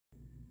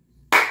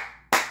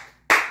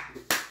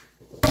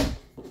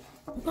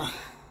The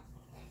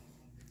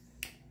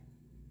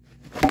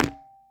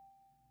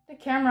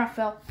camera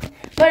fell.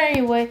 But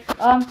anyway,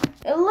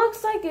 it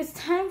looks like it's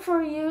time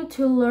for you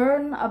to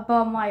learn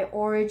about my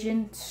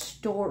origin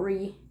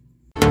story.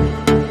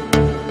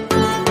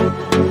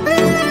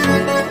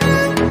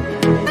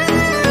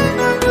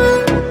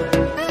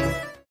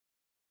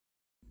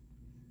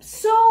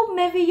 So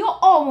maybe you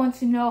all want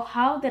to know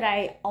how did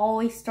I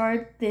always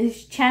start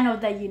this channel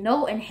that you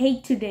know and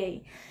hate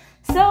today.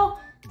 So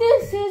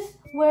this is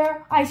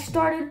where I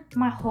started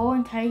my whole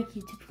entire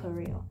YouTube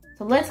career.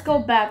 So let's go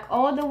back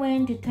all the way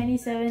into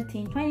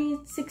 2017,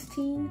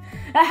 2016.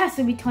 That has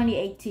to be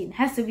 2018. It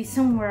has to be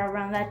somewhere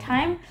around that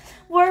time,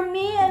 where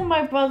me and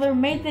my brother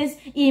made this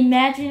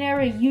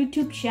imaginary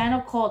YouTube channel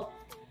called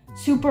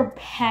Super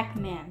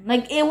Pac-Man.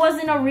 Like, it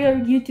wasn't a real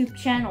YouTube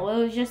channel. It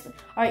was just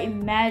our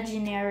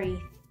imaginary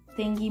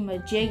thingy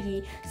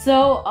majiggy.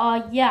 So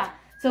yeah.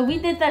 So we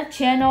did that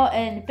channel,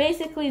 and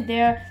basically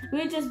there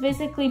we just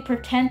basically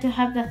pretend to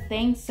have the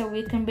thing so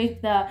we can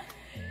make the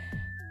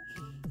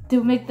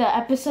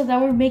episode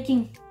that we're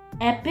making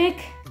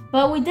epic.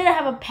 But we didn't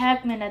have a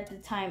Pac-Man at the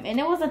time, and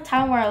it was a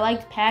time where I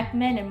liked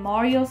Pac-Man and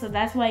Mario, so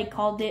that's why I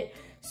called it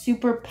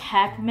Super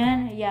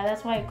Pac-Man. Yeah,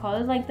 that's why I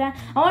called it like that.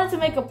 I wanted to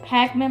make a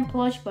Pac-Man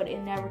plush, but it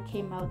never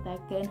came out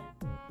that good.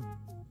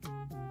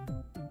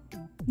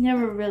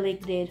 Never really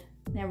did.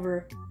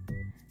 Never.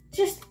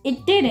 Just,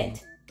 it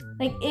didn't.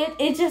 Like,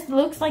 it just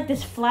looks like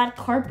this flat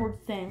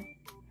cardboard thing.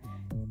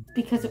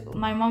 Because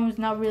my mom is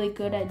not really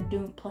good at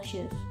doing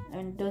plushes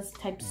and those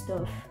type of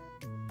stuff.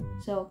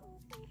 So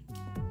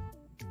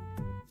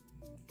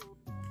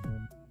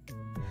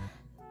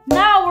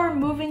now we're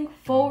moving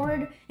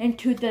forward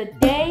into the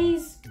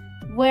days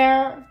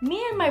where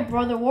me and my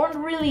brother weren't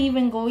really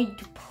even going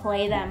to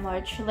play that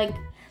much.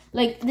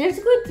 Like there's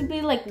going to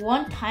be like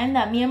one time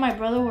that me and my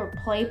brother will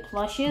play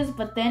plushes,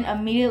 but then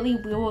immediately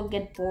we will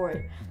get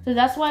bored. So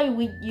that's why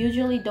we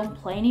usually don't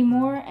play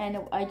anymore, and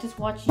I just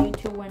watch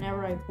YouTube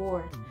whenever I'm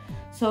bored.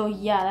 So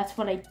yeah, that's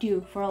what I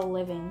do for a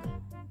living.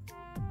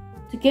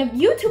 To get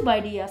YouTube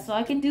ideas so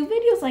I can do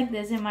videos like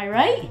this, am I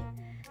right?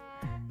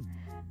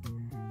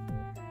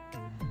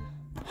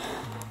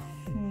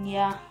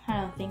 Yeah,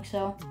 I don't think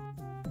so.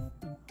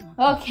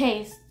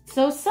 Okay,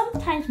 so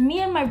sometimes me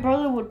and my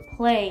brother would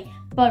play,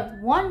 but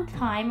one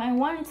time I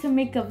wanted to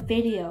make a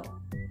video.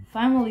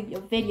 Finally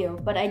a video,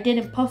 but I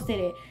didn't post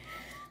it.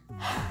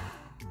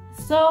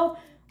 So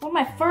one of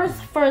my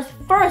first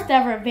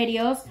ever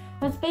videos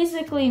was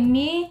basically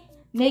me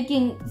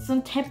making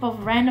some type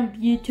of random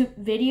YouTube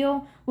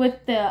video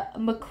with the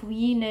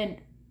McQueen and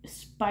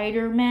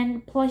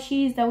Spider-Man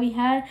plushies that we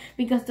had,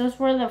 because those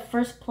were the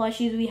first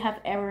plushies we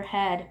have ever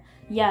had.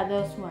 Yeah,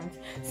 those ones.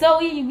 So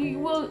we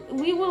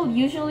will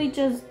usually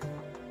just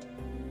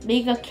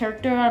make a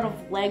character out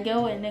of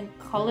Lego and then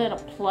call it a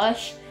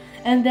plush,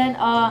 and then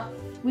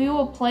we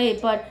will play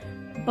it, but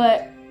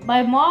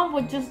my mom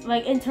would just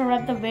like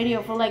interrupt the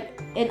video for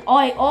like, and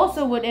I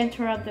also would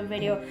interrupt the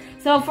video.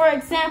 So for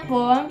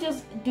example, I'm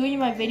just doing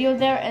my video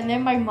there, and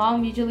then my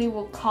mom usually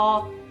will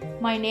call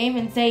my name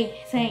and saying,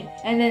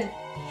 and then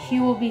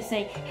she will be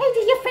saying, "Hey,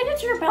 did you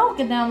finish your milk?"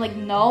 And then I'm like,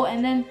 "No,"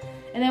 and then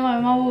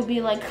my mom will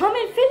be like, "Come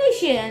and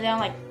finish it," and then I'm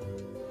like,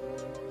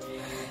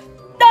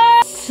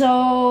 "No!"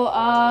 So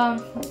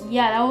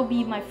yeah, that would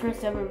be my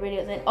first ever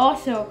video. And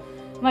also,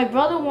 my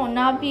brother will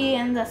not be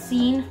in the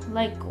scene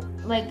like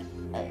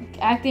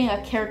acting a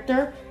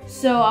character,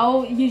 so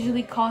I'll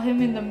usually call him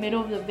in the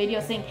middle of the video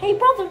saying, "Hey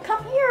brother,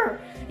 come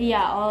here."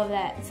 Yeah, all of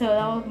that. So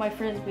that was my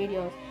first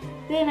video.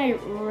 Then I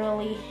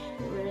really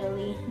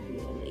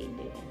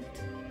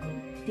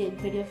did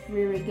videos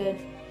really good,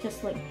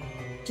 just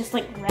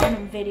like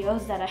random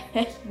videos that I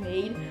had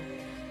made.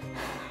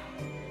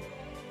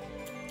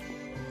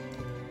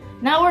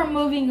 Now we're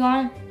moving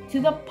on to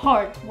the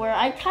part where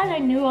I kind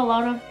of knew a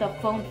lot of the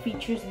phone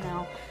features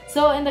now.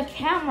 So in the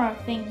camera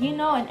thing, in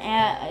an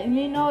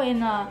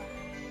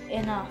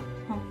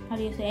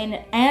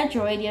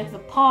Android, you have the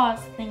pause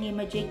thingy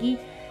majiggy,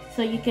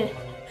 so you could.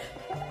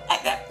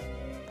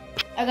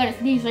 I gotta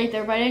sneeze right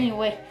there, but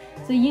anyway,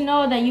 so you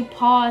know that you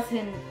pause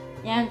in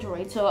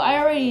Android. So I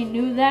already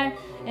knew that,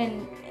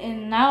 and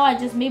now I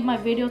just made my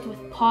videos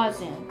with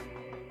pausing,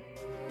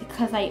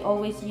 because I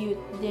always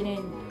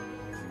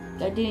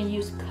didn't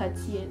use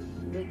cuts yet.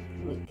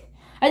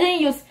 I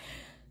didn't use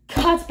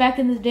cuts back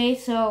in the day,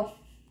 so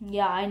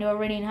yeah, I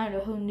already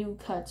know who knew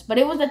cuts. But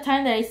it was the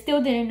time that I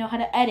still didn't know how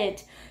to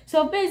edit.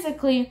 So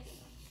basically,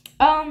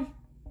 I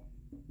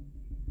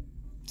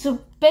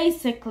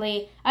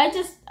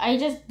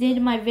just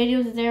did my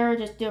videos there,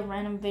 just did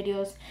random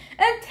videos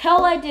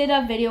until I did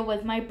a video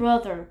with my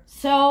brother.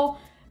 So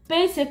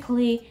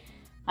basically,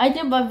 I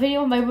did my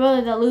video with my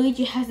brother that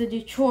Luigi has to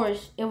do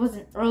chores. It was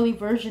an early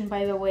version,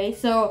 by the way.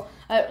 So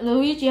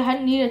Luigi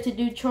hadn't needed to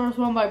do chores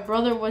while my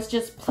brother was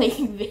just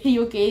playing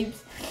video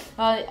games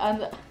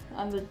on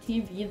the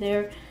TV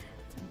there.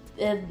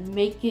 and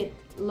make it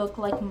look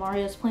like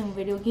Mario's playing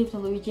video games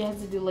and Luigi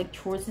has to do like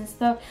chores and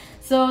stuff.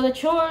 So the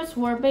chores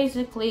were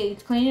basically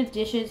cleaning the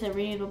dishes and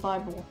reading the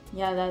Bible.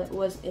 Yeah, that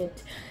was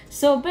it.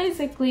 So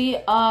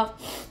basically I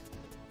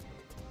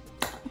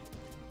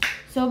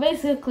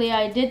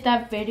did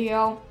that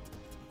video,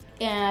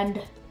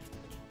 and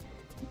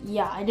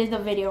yeah, I did the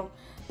video,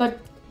 but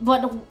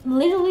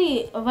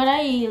literally when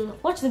I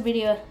watched the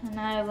video and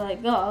I was like,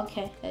 oh,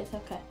 okay, it's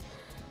okay.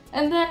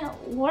 And then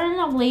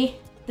randomly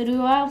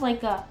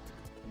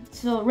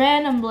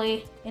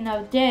randomly in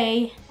a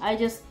day, I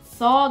just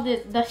saw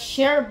the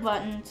share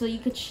button so you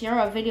could share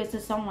a video to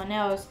someone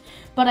else.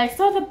 But I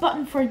saw the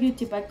button for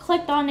YouTube. I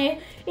clicked on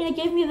it and it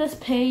gave me this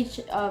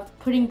page of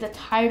putting the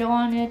title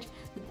on it,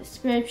 the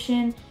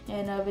description,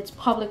 and if it's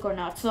public or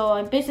not. So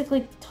I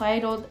basically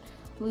titled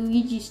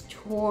Luigi's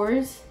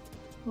Chores.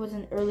 It was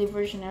an early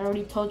version, I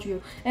already told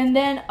you. And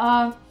then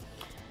I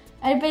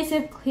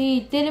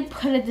basically didn't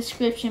put a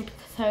description because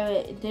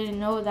I didn't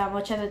know that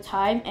much at the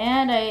time,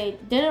 and I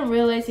didn't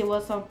realize it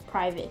was on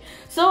private.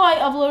 So I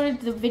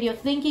uploaded the video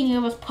thinking it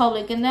was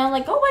public, and then I'm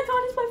like, oh my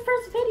god, it's my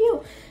first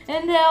video.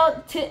 And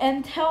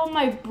until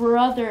my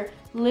brother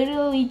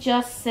literally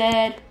just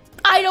said,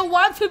 I don't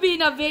want to be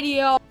in a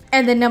video.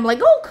 And then I'm like,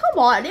 oh, come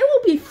on, it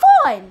will be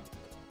fun.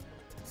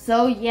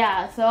 So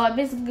yeah, so I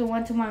basically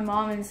went to my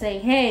mom and say,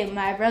 hey,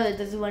 my brother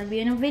doesn't want to be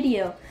in a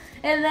video.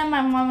 And then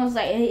my mom was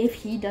like, hey, if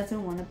he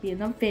doesn't want to be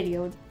in a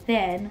video,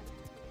 then,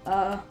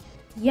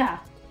 yeah.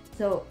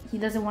 So he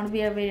doesn't want to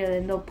be in a video,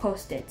 then don't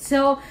post it.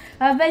 So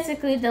I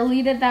basically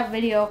deleted that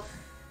video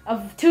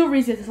of 2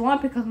 reasons. 1,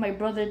 because my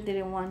brother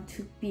didn't want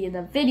to be in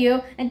the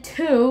video, and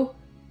 2,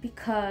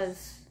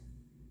 because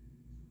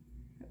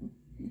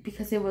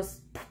it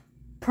was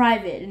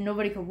private and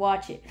nobody could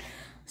watch it.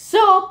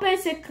 So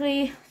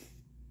basically,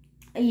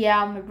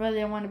 yeah, my brother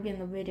didn't want to be in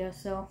the video,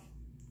 so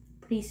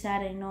pretty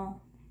sad, I know.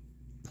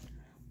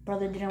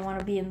 Brother didn't want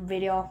to be in the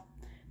video,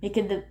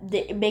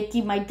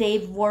 making my day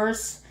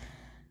worse.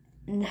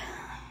 And, yeah.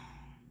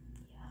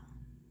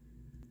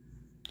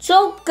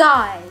 So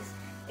guys,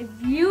 if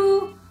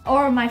you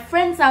or my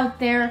friends out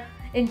there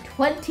in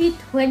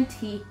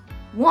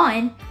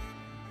 2021,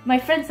 my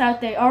friends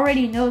out there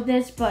already know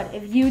this, but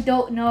if you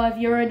don't know, if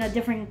you're in a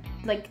different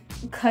like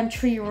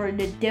country or in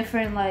a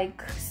different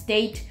like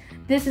state,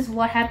 this is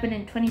what happened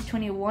in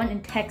 2021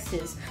 in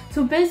Texas.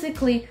 So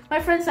basically,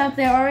 my friends out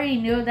there already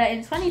knew that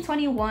in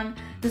 2021,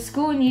 the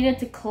school needed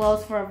to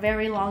close for a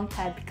very long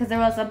time because there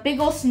was a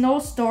big old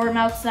snowstorm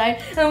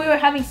outside and we were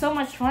having so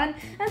much fun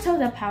until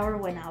the power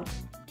went out.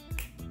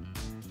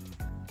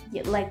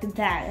 Yeah, like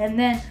that. And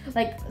then,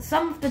 like,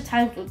 some of the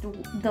times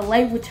the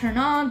light would turn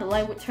on, the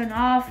light would turn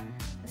off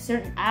a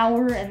certain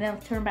hour and then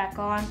turn back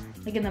on,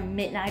 like in the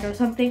midnight or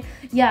something.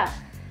 Yeah,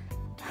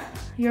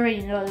 you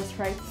already know this,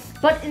 right?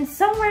 But in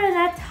somewhere in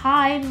that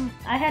time,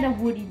 I had a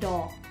Woody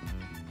doll.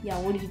 Yeah,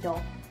 Woody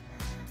doll.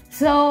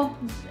 So,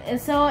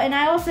 and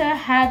I also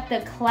had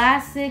the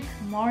classic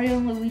Mario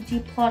and Luigi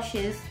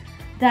plushes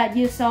that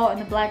you saw in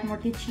the Black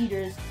Market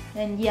Cheaters.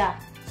 And yeah,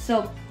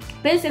 so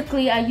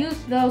basically I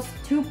used those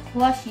 2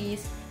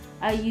 plushies.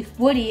 I used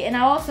Woody, and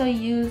I also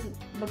used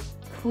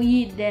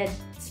McQueen and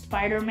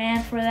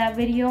Spider-Man for that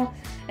video.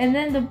 And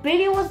then the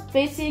video was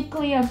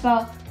basically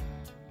about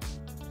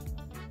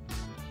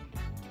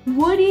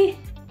Woody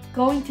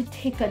going to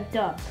take a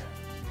dump.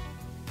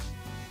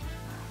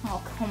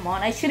 Oh, come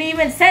on, I shouldn't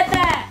even said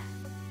that!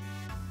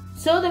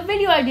 So the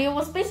video idea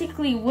was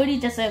basically Woody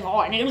just saying, oh,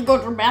 I need to go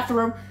to the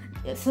bathroom.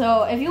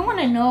 So if you want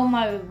to know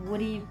my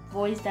Woody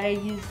voice that I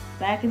used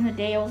back in the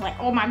day, I was like,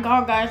 oh my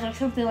god guys, or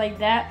something like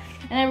that.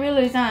 And I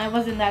realized it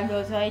wasn't that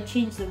good, so I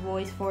changed the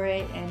voice for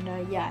it.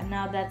 And yeah,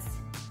 now that's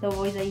the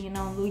voice that you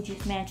know in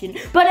Luigi's Mansion.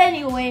 But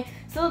anyway,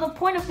 so the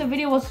point of the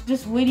video was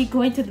just Woody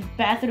going to the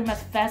bathroom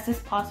as fast as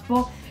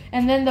possible.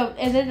 And then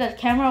the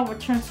camera would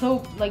turn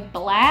so like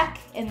black,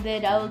 and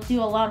then I would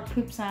do a lot of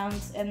poop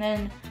sounds, and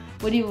then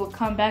Woody would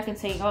come back and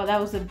say, oh,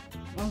 that was a,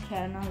 okay,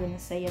 I'm not gonna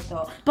say it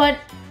though. But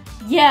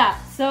yeah,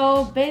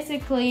 so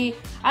basically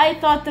I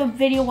thought the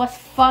video was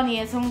funny,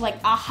 and so I'm like,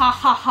 ah ha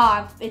ha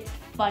ha, it's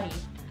funny.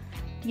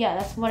 Yeah,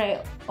 that's what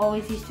I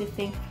always used to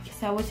think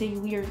because I was a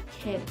weird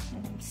kid,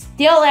 and I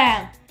still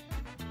am.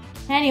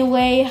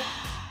 Anyway,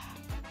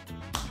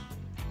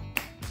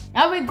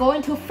 now we're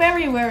going to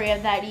February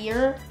of that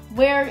year,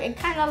 where it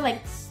kind of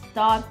like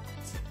stopped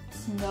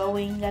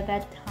snowing at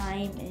that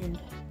time, and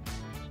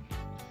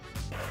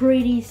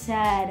pretty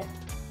sad.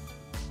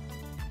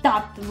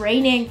 Stopped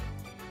raining.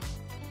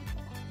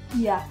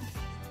 Yeah,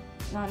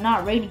 no,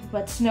 not raining,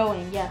 but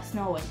snowing. Yeah,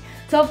 snowing.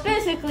 So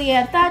basically,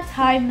 at that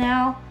time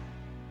now,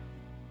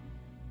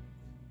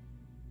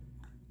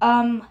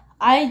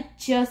 I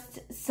just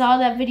saw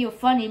that video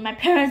funny. My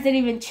parents didn't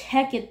even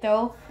check it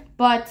though,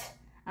 but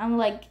I'm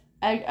like,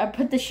 I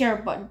put the share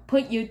button,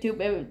 put YouTube,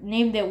 and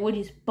named it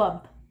Woody's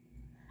Bump.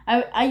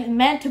 I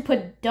meant to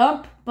put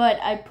dump, but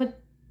I put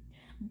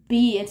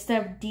B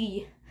instead of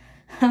D.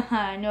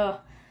 I know.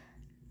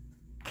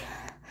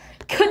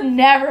 Could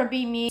never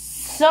be me.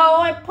 So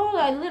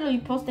I literally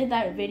posted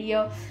that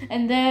video,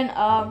 and then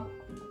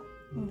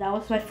That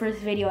was my first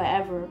video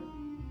ever.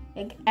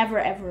 Like,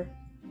 ever.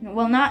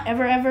 Well, not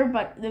ever,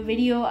 but the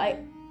video I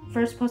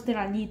first posted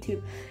on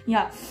YouTube.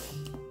 Yeah.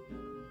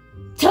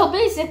 So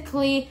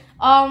basically,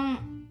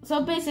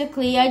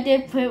 I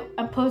did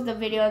post the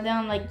video, and then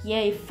I'm like,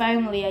 yay,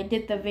 finally I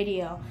did the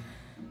video.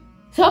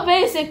 So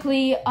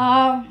basically,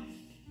 yeah,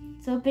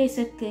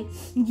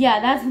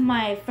 that's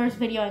my first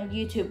video on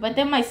YouTube. But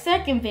then my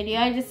second video,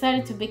 I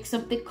decided to make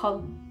something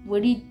called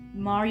Woody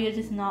Mario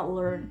Does Not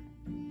Learn.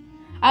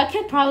 I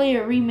could probably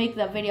remake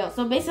that video.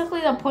 So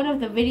basically, the point of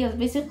the video is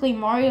basically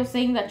Mario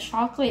saying that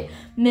chocolate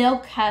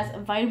milk has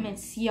vitamin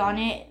C on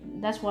it.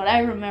 That's what I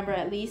remember,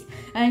 at least.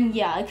 And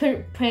yeah, I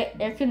could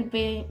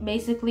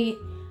basically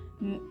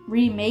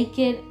remake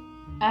it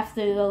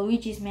after the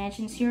Luigi's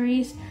Mansion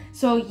series.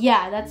 So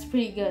yeah, that's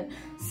pretty good.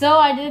 So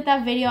I did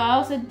that video. I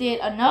also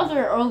did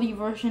another early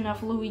version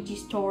of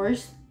Luigi's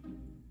Tours,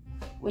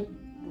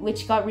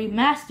 which got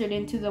remastered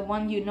into the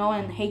one you know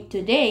and hate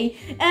today.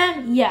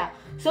 And yeah,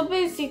 so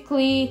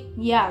basically,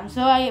 yeah,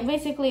 so I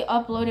basically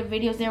uploaded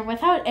videos there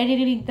without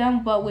editing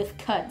them, but with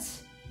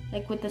cuts,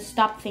 like with the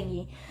stop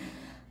thingy.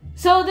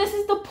 So this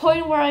is the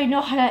point where I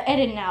know how to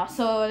edit now.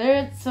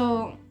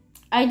 So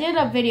I did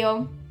a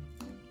video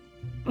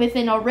with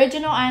an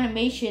original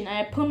animation, and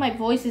I put my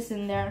voices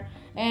in there,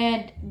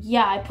 and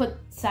yeah, I put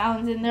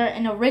sounds in there,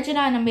 an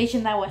original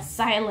animation that was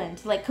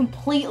silent, like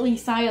completely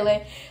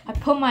silent. I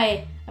put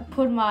my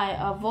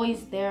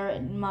voice there,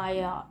 and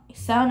my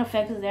sound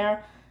effects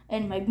there,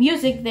 and my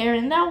music there,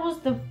 and that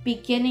was the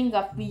beginning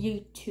of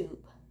YouTube.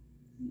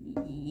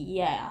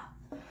 Yeah.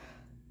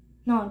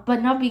 No,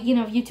 but not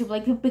beginning of YouTube,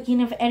 like the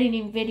beginning of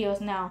editing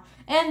videos now.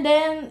 And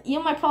then you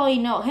might probably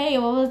know, hey,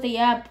 what was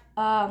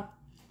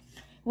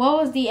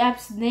the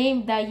app's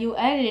name that you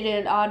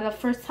edited on the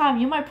first time?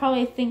 You might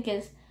probably think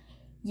it's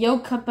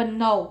Yoka, but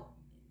no.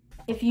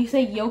 If you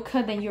say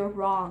Yoka, then you're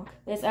wrong.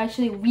 It's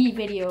actually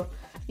WeVideo.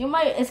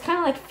 It's kind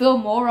of like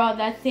Filmora,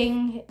 that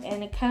thing,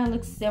 and it kind of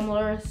looks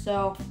similar,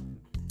 so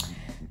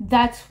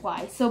that's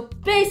why. So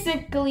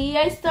basically,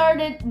 I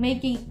started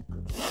making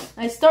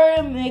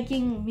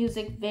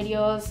music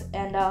videos,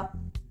 and I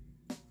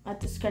have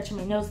to scratch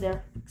my nose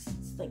there.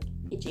 It's like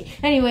itchy.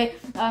 Anyway,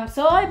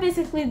 so I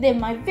basically did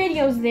my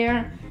videos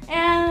there,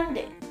 and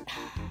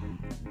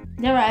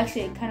they were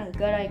actually kind of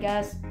good, I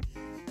guess,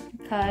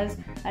 because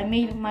I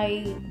made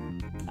my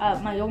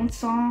own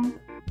song.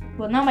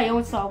 Well, not my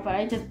own song, but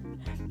I just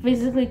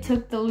basically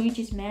took the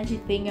Luigi's Mansion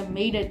thing and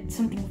made it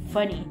something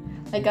funny.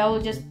 Like, I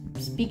would just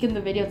speak in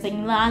the video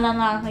saying la la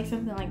la, like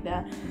something like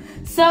that.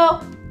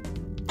 So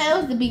that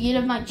was the beginning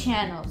of my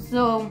channel.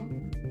 So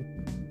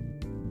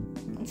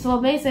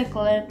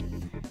basically,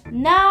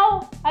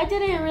 now I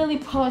didn't really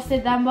post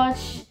it that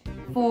much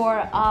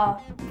for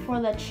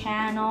the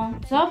channel.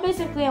 So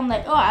basically, I'm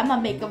like, oh, I'm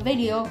gonna make a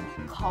video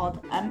called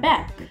I'm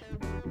Back,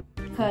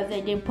 because I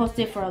didn't post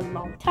it for a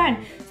long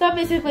time. So I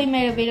basically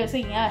made a video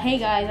saying, hey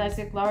guys,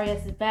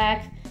 Larios is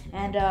back,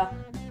 and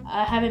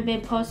I haven't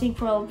been posting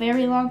for a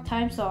very long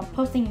time, so I'm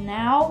posting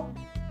now.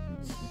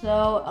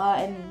 So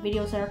and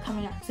videos are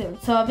coming out soon.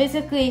 So I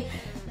basically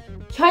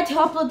tried to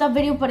upload that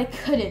video, but I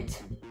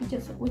couldn't,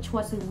 which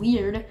was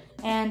weird.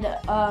 And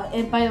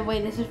by the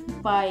way, this is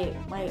by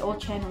my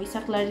old channel,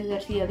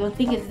 Larios. I don't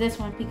think it's this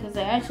one, because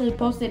I actually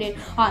posted it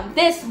on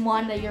this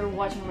one that you're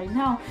watching right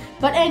now.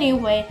 But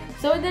anyway,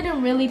 so I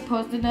didn't really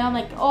post it, and I'm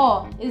like,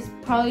 oh, it's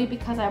probably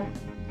because I'm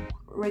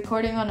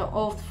recording on an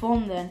old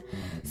phone then.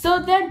 So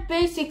then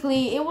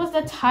basically, it was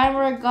the time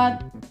where I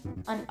got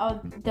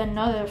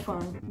another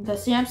phone, the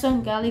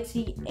Samsung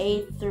Galaxy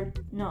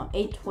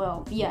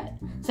A12. Yeah,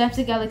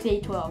 Samsung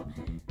Galaxy A12.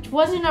 It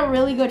wasn't a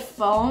really good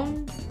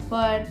phone,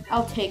 but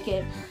I'll take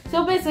it.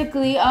 So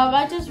basically,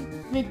 I just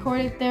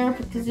recorded there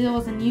because it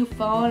was a new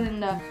phone,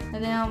 and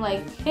then I'm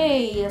like,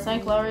 hey, it's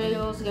like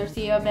Larios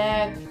Garcia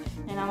back,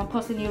 and I'm gonna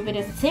post a new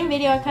video. It's the same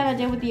video I kind of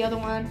did with the other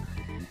one.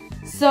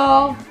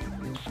 So,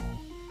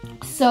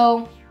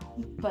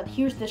 but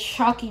here's the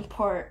shocking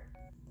part.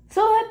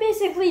 So I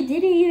basically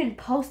didn't even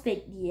post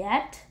it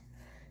yet.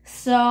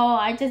 So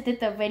I just did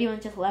the video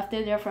and just left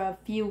it there for a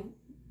few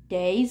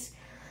days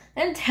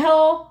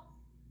until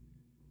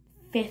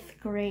 5th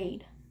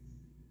grade.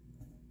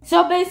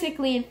 So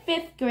basically, in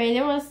 5th grade,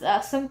 there was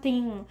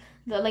something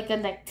like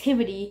an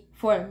activity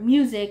for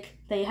music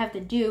that you have to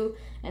do,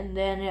 and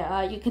then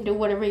you can do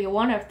whatever you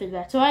want after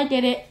that. So I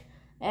did it,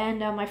 and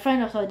my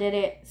friend also did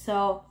it.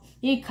 So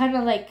you kind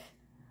of like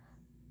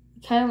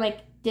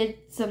did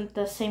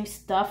the same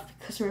stuff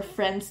because we're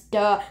friends,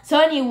 duh. So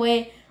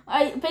anyway,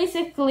 I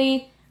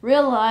basically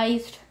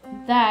realized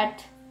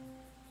that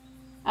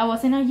I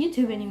wasn't on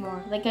YouTube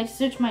anymore. Like, I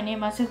searched my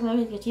name, I searched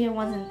Larios Garcia,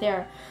 wasn't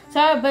there.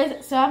 So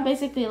I'm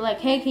basically like,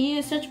 hey, can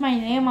you search my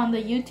name on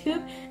the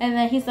YouTube? And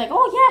then he's like,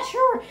 oh yeah,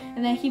 sure.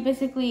 And then he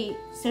basically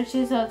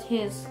searches out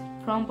his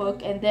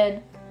Chromebook, and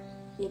then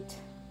it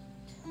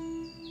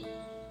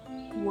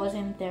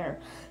wasn't there.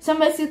 So I'm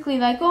basically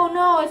like, oh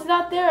no, it's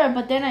not there.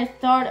 But then I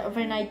thought of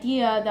an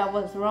idea that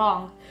was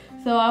wrong.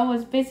 So I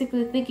was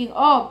basically thinking,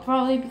 oh,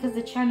 probably because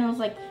the channel is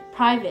like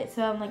private.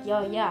 So I'm like,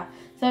 yo, yeah.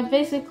 So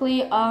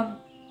basically,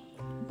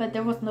 but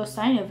there was no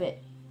sign of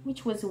it,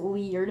 which was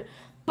weird.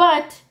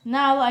 But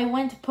now I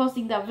went to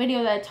posting that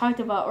video that I talked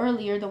about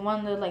earlier, the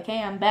one that like,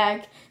 hey, I'm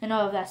back and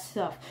all of that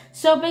stuff.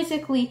 So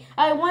basically,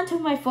 I went to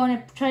my phone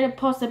and tried to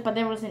post it, but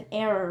there was an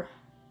error.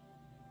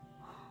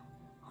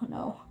 Oh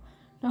no.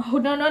 No,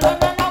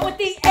 not with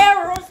the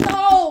errors,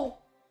 no!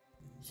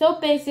 So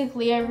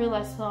basically, I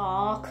realized,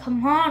 oh,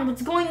 come on,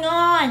 what's going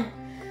on?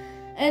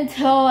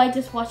 Until I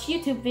just watch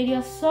YouTube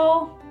videos,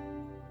 so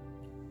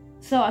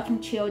I can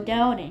chill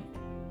down and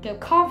get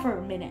calm for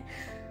a minute.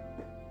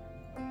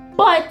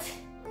 But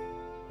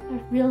I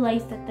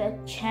realized that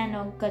that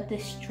channel got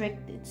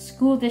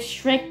school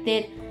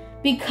distracted,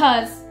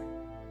 because,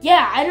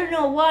 yeah, I don't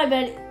know why,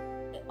 but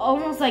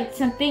almost like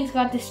some things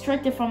got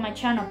distracted from my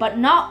channel. But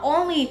not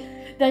only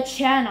the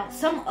channel,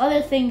 some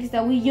other things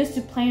that we used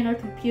to play on our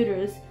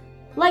computers,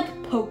 like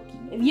Pokey.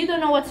 If you don't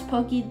know what's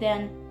Pokey,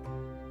 then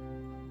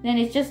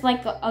it's just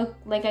like a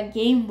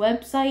game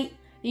website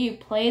that you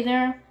play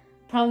there,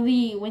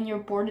 probably when you're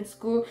bored in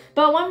school.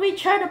 But when we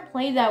tried to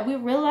play that, we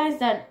realized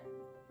that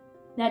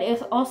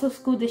is also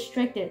school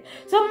distracted.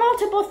 So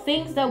multiple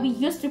things that we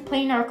used to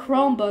play in our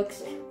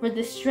Chromebooks were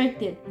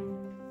distracted.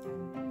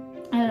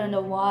 I don't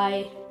know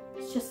why.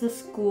 It's just the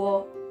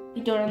school.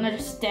 We don't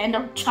understand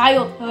our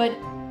childhood.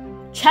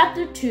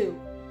 Chapter 2,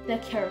 the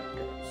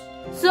characters.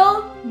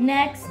 So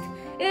next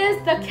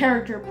is the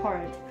character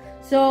part.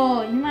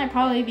 So you might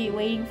probably be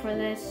waiting for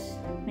this.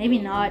 Maybe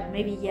not,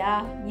 maybe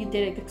yeah, you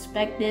didn't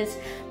expect this,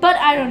 but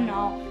I don't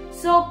know.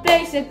 So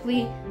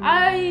basically,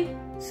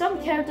 some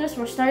characters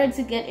were starting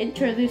to get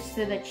introduced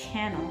to the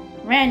channel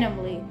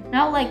randomly.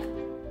 Not like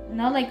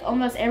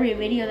almost every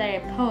video that I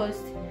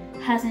post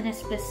has in a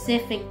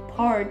specific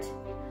part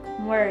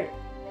where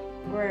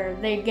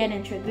they get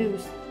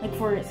introduced. Like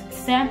for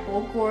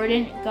example,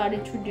 Gordon got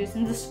introduced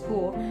in the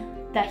school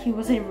that he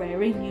was a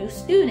very new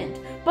student.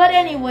 But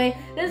anyway,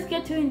 let's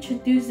get to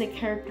introduce the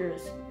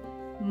characters.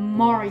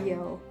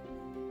 Mario.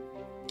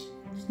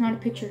 There's not a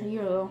picture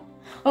here though.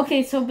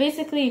 Okay, so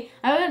basically,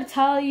 I'm gonna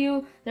tell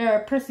you their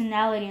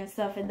personality and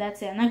stuff, and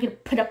that's it. I'm not gonna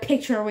put a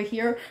picture over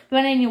here,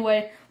 but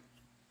anyway.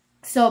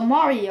 So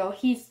Mario,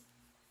 he's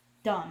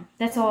dumb.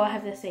 That's all I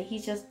have to say.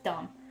 He's just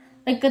dumb.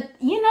 Like,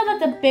 you know that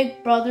the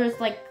big brother is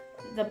like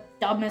the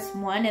dumbest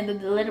one, and the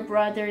little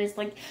brother is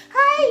like,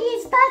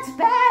 hi, that's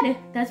bad.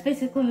 That's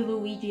basically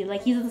Luigi.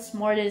 Like, he's the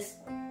smartest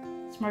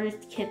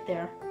kid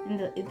there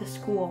in the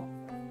school.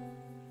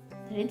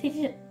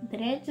 Did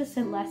I just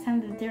say last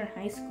time that they're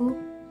in high school?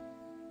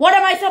 What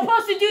am I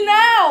supposed to do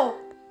now?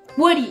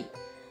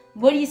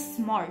 Woody's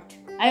smart.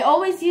 I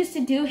always used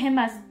to do him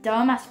as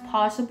dumb as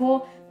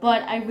possible,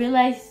 but I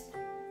realized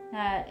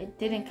that it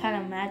didn't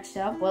kind of match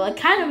up. Well, it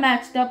kind of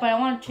matched up, but I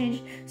want to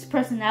change his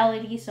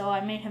personality, so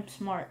I made him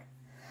smart.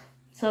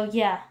 So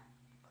yeah.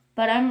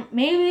 But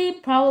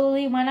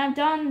probably when I'm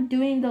done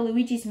doing the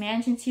Luigi's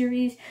Mansion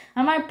series,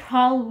 I might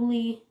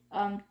probably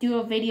do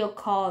a video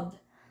called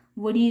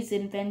Woody's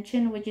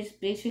Invention, which is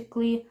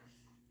basically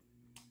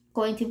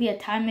going to be a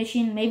time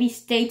machine. Maybe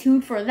stay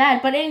tuned for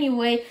that. But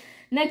anyway,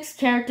 next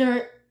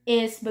character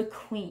is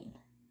McQueen.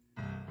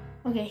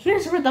 Okay,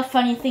 here's where the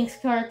funny thing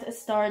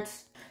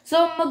starts.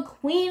 So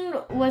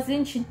McQueen was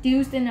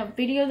introduced in a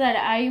video that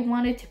I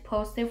wanted to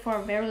post it for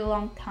a very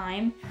long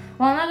time.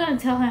 Well, I'm not going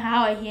to tell him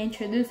how he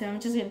introduced him. I'm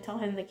just going to tell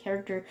him the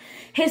character.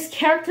 His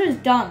character is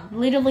dumb.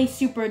 Literally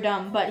super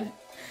dumb.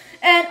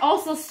 And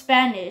also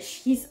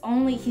Spanish. His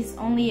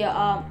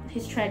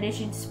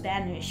tradition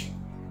Spanish.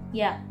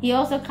 Yeah, he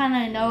also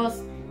kind of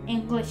knows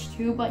English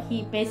too, but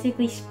he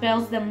basically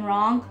spells them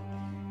wrong,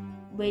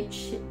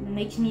 which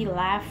makes me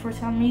laugh for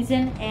some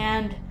reason.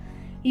 And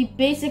he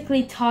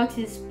basically talks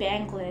in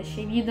Spanglish.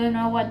 If you don't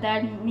know what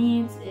that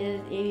means,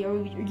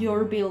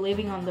 you're be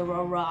living under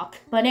a rock.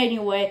 But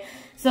anyway,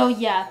 so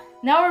yeah,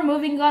 now we're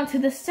moving on to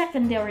the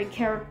secondary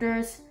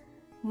characters,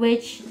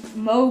 which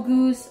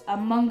Mogu's,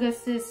 Among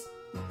Us's,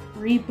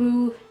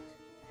 Reboot,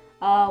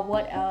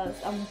 what else?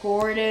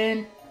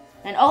 Gordon,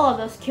 and all of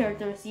those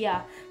characters,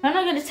 yeah. I'm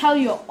not gonna tell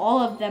you all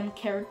of them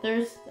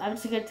characters. I'm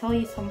just gonna tell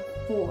you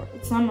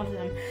some of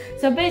them.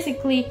 So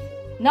basically,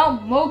 now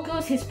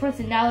Mogu's, his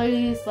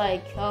personality is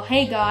like, oh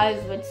hey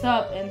guys, what's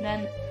up? And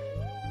then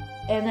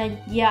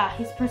yeah,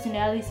 his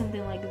personality is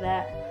something like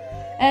that.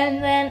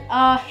 And then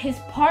his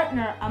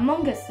partner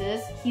Among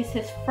Us's, he's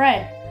his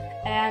friend,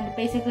 and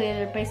basically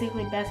they're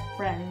best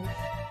friends.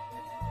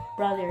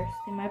 Brothers.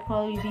 They might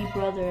probably be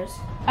brothers.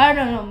 I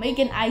don't know. Make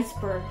an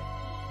iceberg.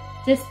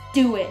 Just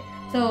do it.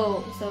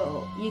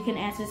 So you can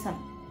answer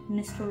some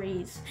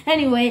mysteries.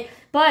 Anyway,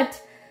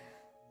 but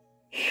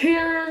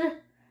here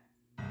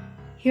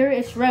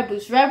is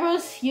Rebus.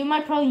 Rebus, you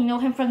might probably know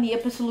him from the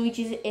episode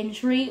Luigi's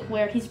Injury,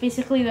 where he's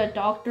basically the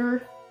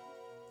doctor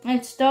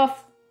and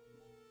stuff.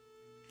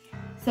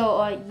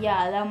 So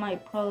yeah, that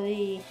might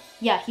probably,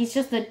 yeah, he's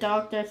just a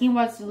doctor. He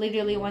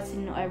literally wants to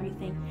know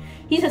everything.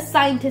 He's a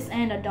scientist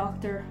and a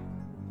doctor.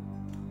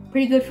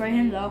 Pretty good for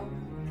him though,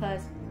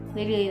 because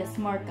literally a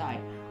smart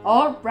guy.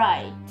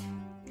 Alright,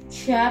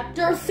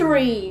 Chapter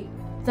 3,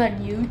 the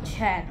new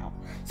channel.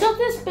 So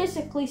this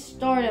basically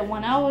started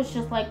when I was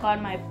just like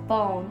on my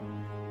phone,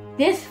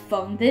 this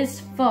phone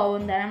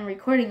that I'm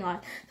recording on.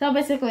 So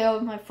basically I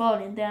opened my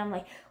phone and then I'm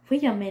like,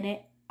 wait a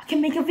minute, I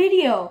can make a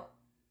video.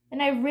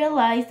 And I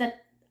realized that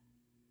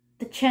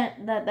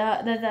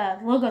the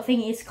logo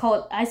thing is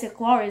called Isaac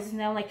Larios,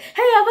 and I'm like,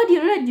 hey, I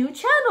have a new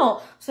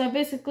channel. So I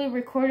basically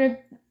recorded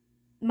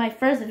my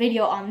first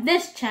video on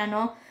this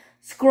channel.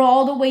 Scroll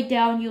all the way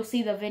down, you'll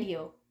see the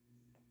video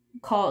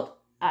called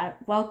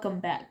Welcome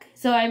Back.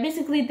 So I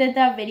basically did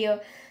that video,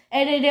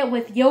 edited it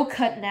with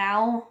YoCut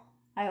now.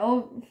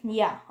 All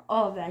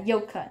of that,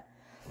 YoCut.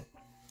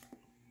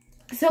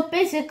 So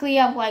basically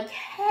I'm like,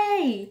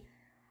 hey,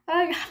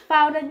 I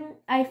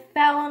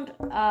found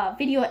a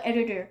video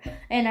editor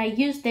and I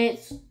used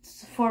it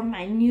for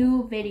my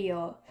new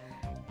video.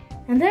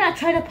 And then I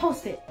tried to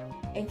post it.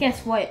 And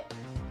guess what?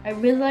 I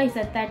realized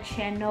that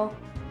channel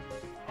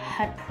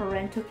had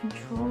parental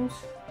controls.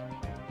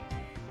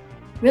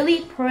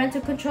 Really?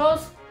 Parental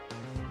controls?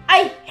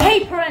 I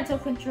hate parental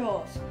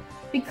controls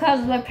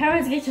because my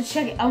parents get to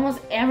check almost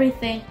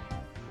everything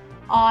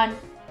on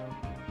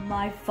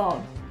my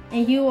phone.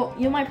 And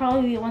you might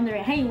probably be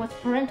wondering, hey, what's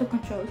parental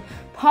controls?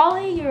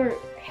 Probably your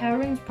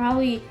parents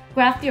probably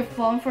grabbed your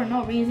phone for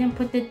no reason,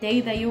 put the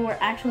day that you were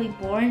actually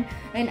born,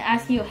 and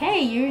ask you, hey,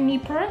 you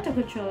need parental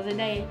controls. And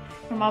then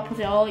your mom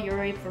puts all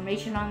your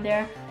information on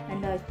there,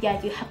 and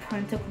yeah, you have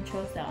parental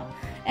controls now.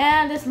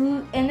 And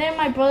then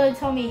my brother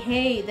told me,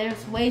 hey,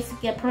 there's ways to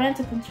get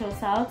parental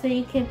controls out so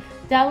you can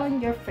download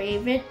your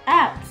favorite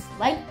apps,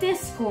 like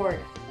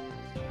Discord.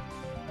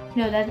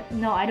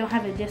 No, I don't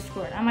have a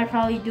Discord. I might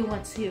probably do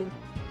one too.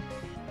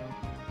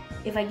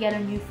 If I get a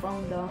new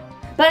phone though.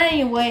 But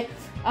anyway,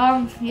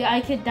 yeah,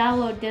 I could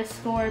download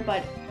Discord,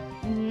 but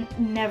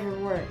never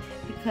worked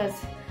because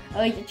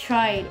we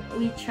tried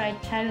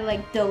to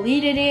like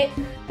deleted it,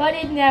 but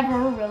it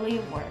never really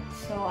worked.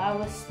 So I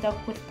was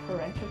stuck with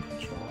parental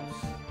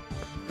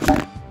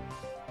controls.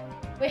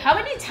 Wait, how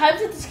many times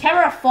did this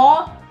camera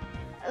fall?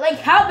 Like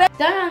how bad?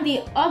 Then on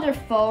the other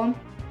phone,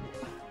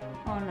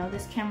 oh no,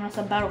 this camera's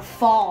about to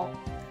fall.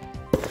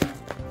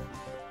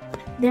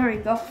 There we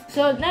go.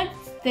 So next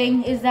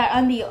thing is that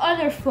on the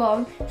other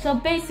phone, so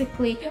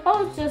basically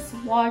I was just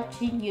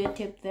watching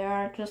YouTube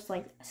there, just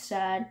like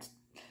sad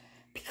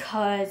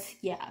because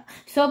yeah.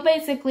 So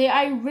basically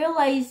I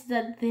realized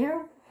that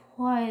there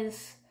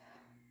was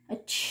a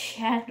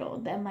channel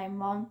that my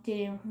mom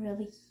didn't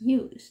really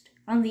use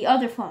on the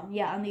other phone.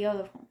 Yeah, on the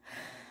other phone.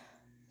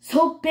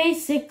 So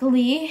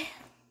basically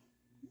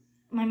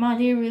my mom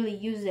didn't really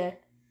use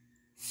it.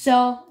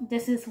 So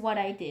this is what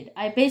I did.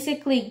 I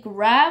basically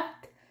grabbed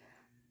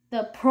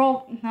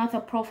not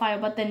the profile,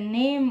 but the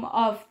name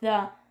of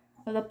the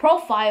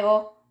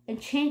profile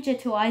and changed it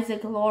to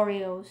Isaac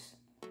Larios.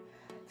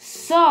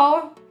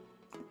 So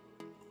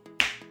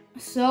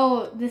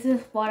this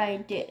is what I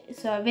did.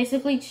 So I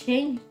basically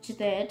changed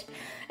it,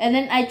 and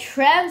then I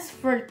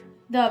transferred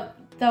the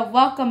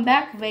welcome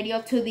back video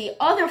to the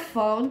other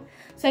phone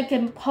so I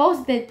can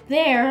post it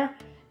there,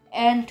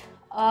 and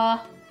yeah,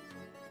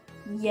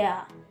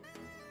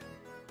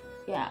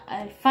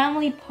 I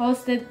finally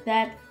posted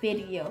that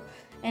video.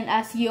 And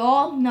as you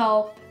all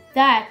know,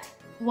 that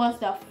was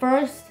the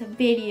first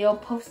video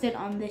posted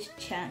on this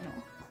channel.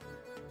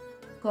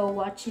 Go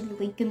watch it,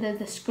 link in the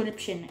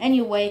description.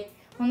 Anyway,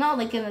 well, not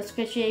link in the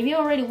description. If you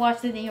already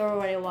watched it, then you're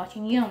already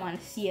watching. You don't want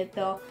to see it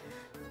though.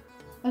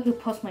 I could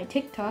post my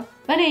TikTok.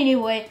 But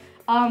anyway,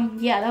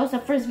 yeah, that was the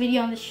first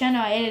video on this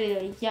channel. I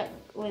edited it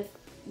with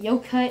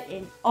YoCut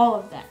and all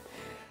of that.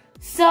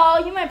 So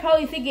you might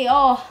probably thinking,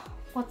 oh,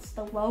 what's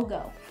the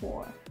logo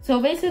for? So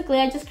basically,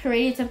 I just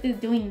created something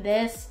doing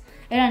this.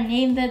 And I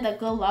named it the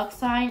good luck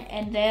sign,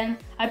 and then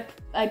I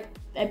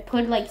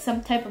put like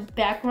some type of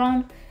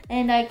background,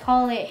 and I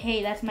call it,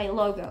 hey, that's my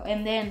logo.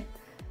 And then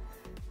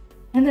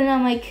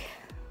I'm like,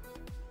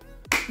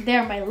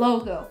 there, my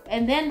logo.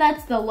 And then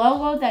that's the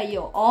logo that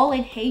you'll all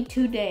hate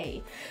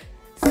today.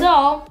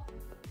 So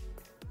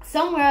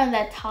somewhere at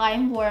that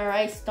time where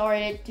I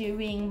started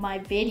doing my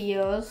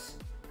videos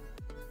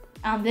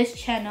on this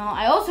channel,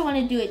 I also want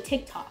to do a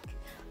TikTok.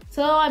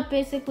 So I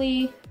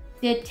basically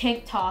did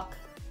TikTok.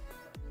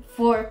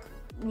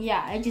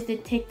 I just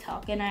did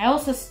TikTok, and I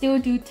also still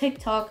do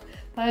TikTok,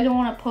 but I don't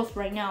want to post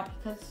right now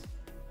because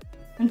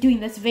I'm doing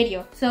this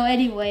video. So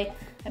anyway,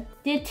 I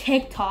did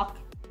TikTok.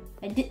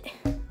 I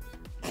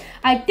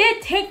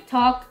did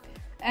TikTok,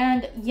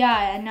 and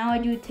yeah, and now I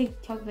do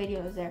TikTok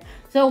videos there.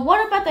 So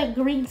what about the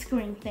green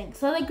screen thing?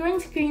 So the green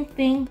screen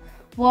thing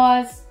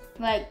was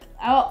like,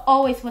 I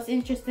always was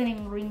interested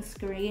in green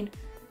screen.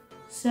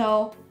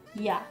 So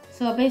yeah,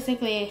 so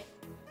basically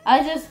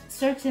I just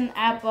searched an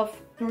app of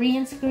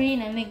green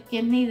screen, and it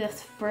gave me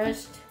this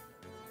first.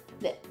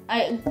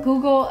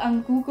 Google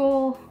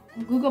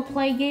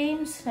Play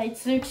Games. I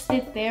searched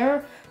it there,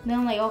 and then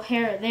I'm like, oh,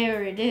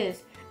 there it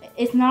is.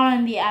 It's not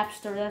on the App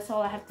Store. That's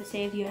all I have to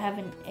say if you have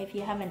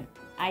an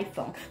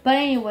iPhone. But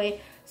anyway,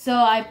 so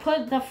I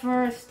put the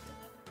first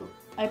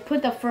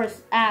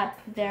app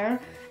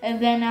there,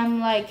 and then I'm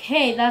like,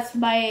 hey, that's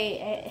my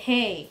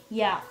hey,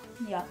 yeah.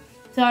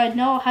 So I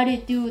know how to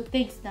do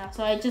things now.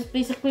 So I just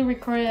basically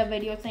recorded a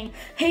video saying,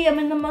 hey, I'm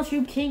in the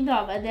Mushroom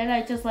Kingdom. And then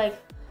I just like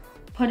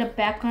put a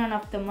background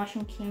of the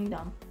Mushroom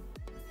Kingdom.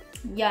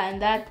 Yeah,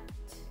 and that's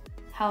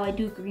how I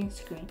do green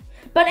screen.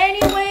 But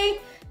anyway,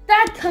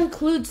 that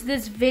concludes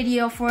this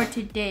video for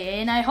today.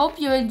 And I hope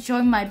you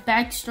enjoyed my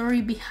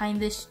backstory behind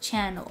this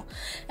channel.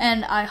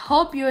 And I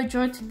hope you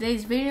enjoyed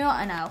today's video.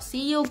 And I'll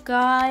see you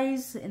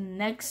guys in the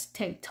next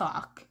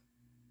TikTok.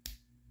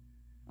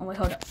 Oh wait,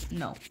 hold up.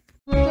 No.